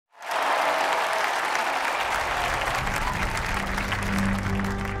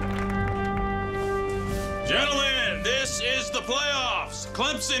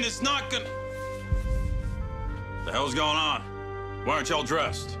Clemson is not gonna... The hell's going on? Why aren't y'all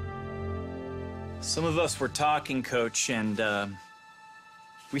dressed? Some of us were talking, Coach, and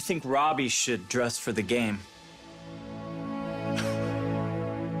we think Robbie should dress for the game.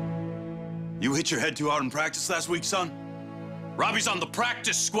 You hit your head too hard in practice last week, son? Robbie's on the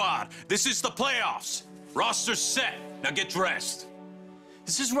practice squad. This is the playoffs. Roster's set. Now get dressed.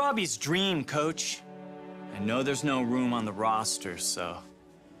 This is Robbie's dream, Coach. I know there's no room on the roster, so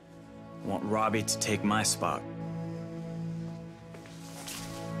I want Robbie to take my spot.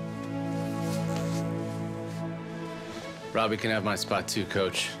 Robbie can have my spot too,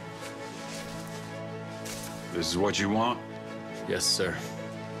 Coach. This is what you want? Yes, sir.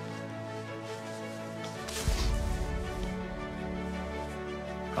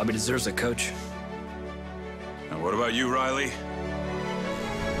 Robbie deserves it, Coach. And what about you, Riley?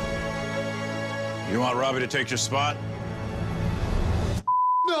 You want Robbie to take your spot?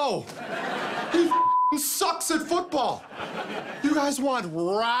 No! He sucks at football! You guys want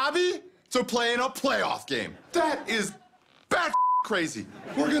Robbie to play in a playoff game? That is bat crazy.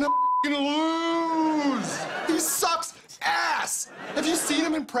 We're gonna lose! He sucks ass! Have you seen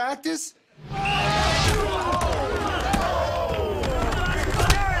him in practice?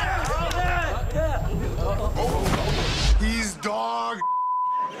 He's dog.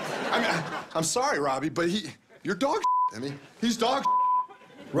 I mean, I'm sorry, Robbie, but you're dog. I mean, he's dog.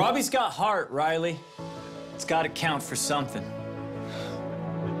 Robbie's got heart, Riley. It's got to count for something.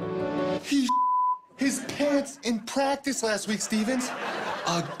 He his pants in practice last week, Stevens.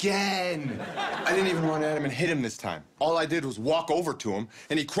 Again. I didn't even run at him and hit him this time. All I did was walk over to him,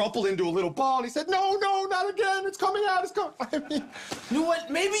 and he crumpled into a little ball, and he said, no, not again. It's coming out. It's coming. I mean... You know what?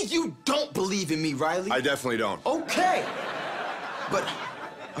 Maybe you don't believe in me, Riley. I definitely don't. Okay. But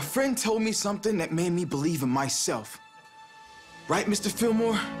a friend told me something that made me believe in myself. Right, Mr.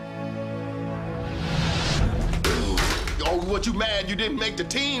 Fillmore? Oh, what, you mad you didn't make the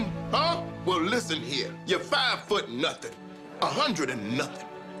team? Huh? Well, listen here. You're 5 foot nothing. 100 and nothing.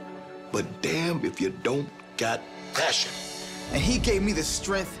 But damn if you don't got passion. And he gave me the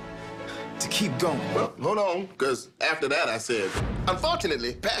strength to keep going. Well, hold on, because after that I said,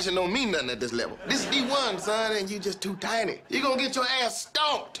 unfortunately, passion don't mean nothing at this level. This is D1, son, and you just too tiny. You're gonna get your ass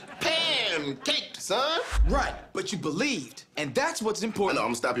stomped, pancaked, son. Right, but you believed, and that's what's important. I know, I'm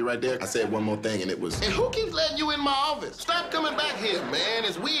gonna stop you right there. I said one more thing, and it was, and who keeps letting you in my office? Stop coming back here, man.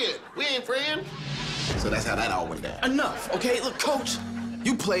 It's weird. We ain't friends. So that's how that all went down. Enough, okay? Look, Coach,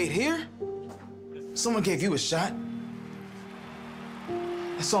 you played here. Someone gave you a shot.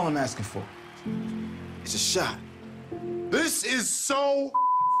 That's all I'm asking for. It's a shot. This is so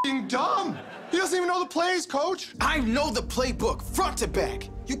dumb. He doesn't even know the plays, Coach. I know the playbook, front to back.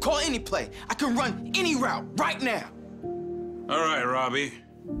 You call any play. I can run any route right now. All right, Robbie.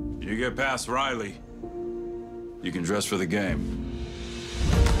 You get past Riley. You can dress for the game.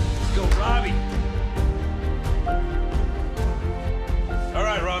 Let's go, Robbie. All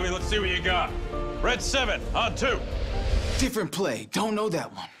right, Robbie, let's see what you got. Red 7 on 2. Different play. Don't know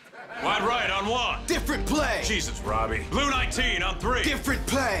that one. Wide right on 1. Different play. Jesus, Robbie. Blue 19 on 3. Different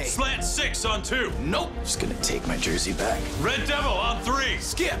play. Slant 6 on 2. Nope. Just gonna take my jersey back. Red Devil on 3.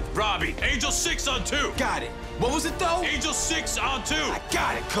 Skip. Robbie. Angel 6 on 2. Got it. What was it, though? Angel 6 on 2. I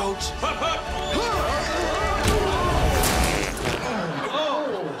got it, Coach. Hup, hup.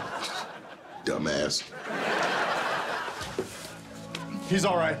 Dumbass. He's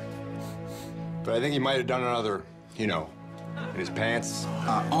all right. But I think he might have done another, in his pants.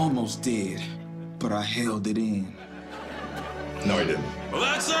 I almost did, but I held it in. No, he didn't. Well,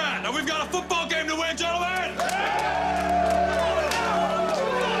 that's that. Now we've got a football game to win, gentlemen.